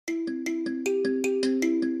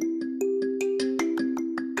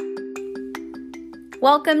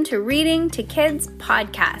Welcome to Reading to Kids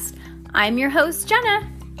podcast. I'm your host, Jenna.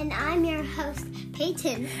 And I'm your host,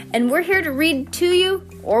 Peyton. And we're here to read to you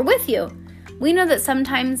or with you. We know that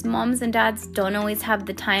sometimes moms and dads don't always have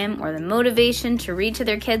the time or the motivation to read to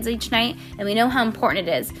their kids each night, and we know how important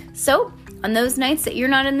it is. So, on those nights that you're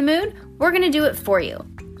not in the mood, we're going to do it for you.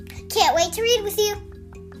 Can't wait to read with you.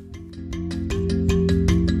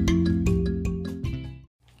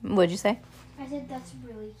 What'd you say? I said that's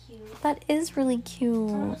really cute. That is really cute.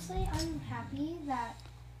 Honestly, I'm happy that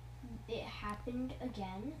it happened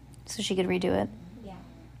again. So she could redo it? Yeah.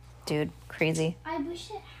 Dude, crazy. I wish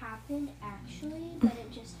it happened actually, but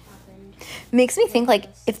it just happened. Makes me think like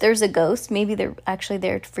if there's a ghost, maybe they're actually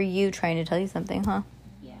there for you trying to tell you something, huh?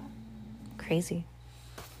 Yeah. Crazy.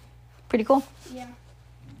 Pretty cool. Yeah.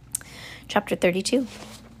 Chapter 32.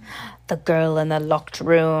 The Girl in the Locked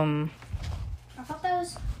Room. I thought that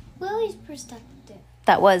was Lily's perspective.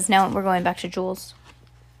 That was. Now we're going back to Jules.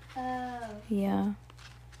 Oh. Yeah.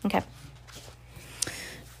 Okay.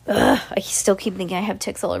 Ugh, I still keep thinking I have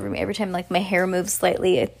ticks all over me. Every time like my hair moves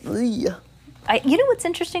slightly. You know what's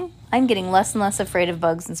interesting? I'm getting less and less afraid of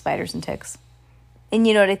bugs and spiders and ticks. And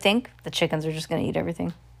you know what I think? The chickens are just going to eat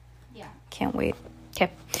everything. Yeah. Can't wait.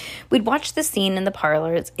 Okay. We'd watch the scene in the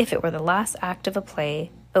parlor as if it were the last act of a play.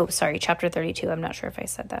 Oh, sorry, chapter 32. I'm not sure if I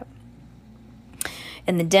said that.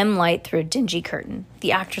 In the dim light through a dingy curtain,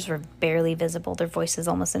 the actors were barely visible, their voices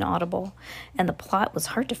almost inaudible, and the plot was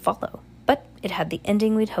hard to follow, but it had the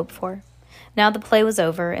ending we'd hoped for. Now the play was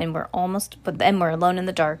over, and we're alone in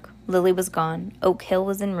the dark. Lily was gone. Oak Hill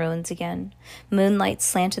was in ruins again. Moonlight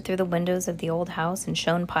slanted through the windows of the old house and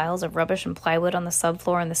shone piles of rubbish and plywood on the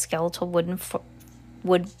subfloor and the skeletal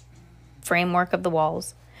wood framework of the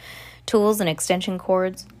walls. Tools and extension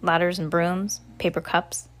cords, ladders and brooms, paper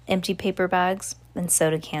cups, empty paper bags, and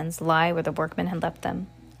soda cans lie where the workmen had left them.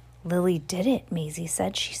 Lily did it, Maisie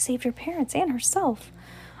said. She saved her parents and herself.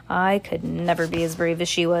 I could never be as brave as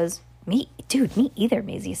she was. Me either,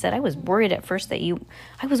 Maisie said. I was worried at first,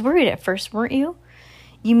 weren't you?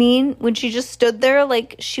 You mean when she just stood there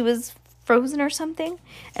like she was frozen or something?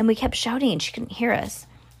 And we kept shouting and she couldn't hear us.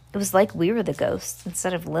 It was like we were the ghosts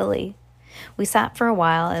instead of Lily. We sat for a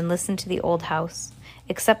while and listened to the old house.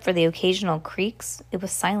 Except for the occasional creaks, it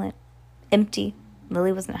was silent, empty.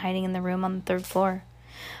 Lily wasn't hiding in the room on the third floor.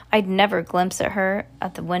 I'd never glimpse at her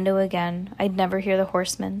at the window again. I'd never hear the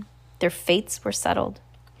horsemen. Their fates were settled.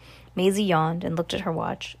 Maisie yawned and looked at her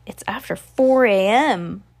watch. It's after 4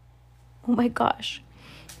 a.m. Oh my gosh.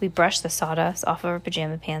 We brushed the sawdust off of our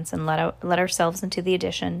pajama pants and let ourselves into the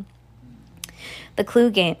addition. The clue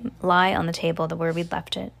game lay on the table where we'd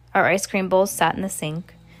left it. Our ice cream bowls sat in the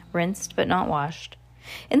sink, rinsed but not washed.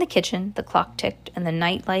 In the kitchen, the clock ticked, and the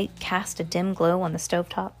night light cast a dim glow on the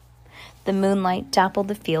stovetop. The moonlight dappled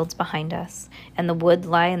the fields behind us, and the wood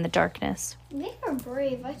lay in the darkness. They are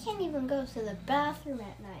brave. I can't even go to the bathroom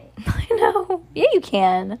at night. I know. Yeah, you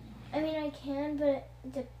can. I mean, I can, but...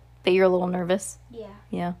 But you're a little nervous? Yeah.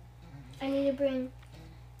 Yeah. I need to bring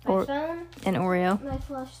my phone, and Oreo. my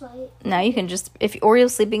flashlight. Now you can just... If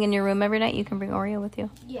Oreo's sleeping in your room every night, you can bring Oreo with you.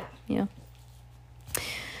 Yeah. Yeah.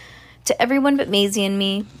 To everyone but Maisie and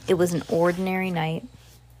me, it was an ordinary night.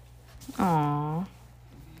 Aww.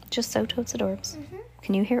 Just so totes adorbs. Mm-hmm.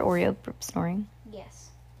 Can you hear Oreo snoring? Yes.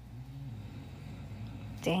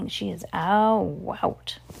 Dang, she is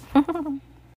out.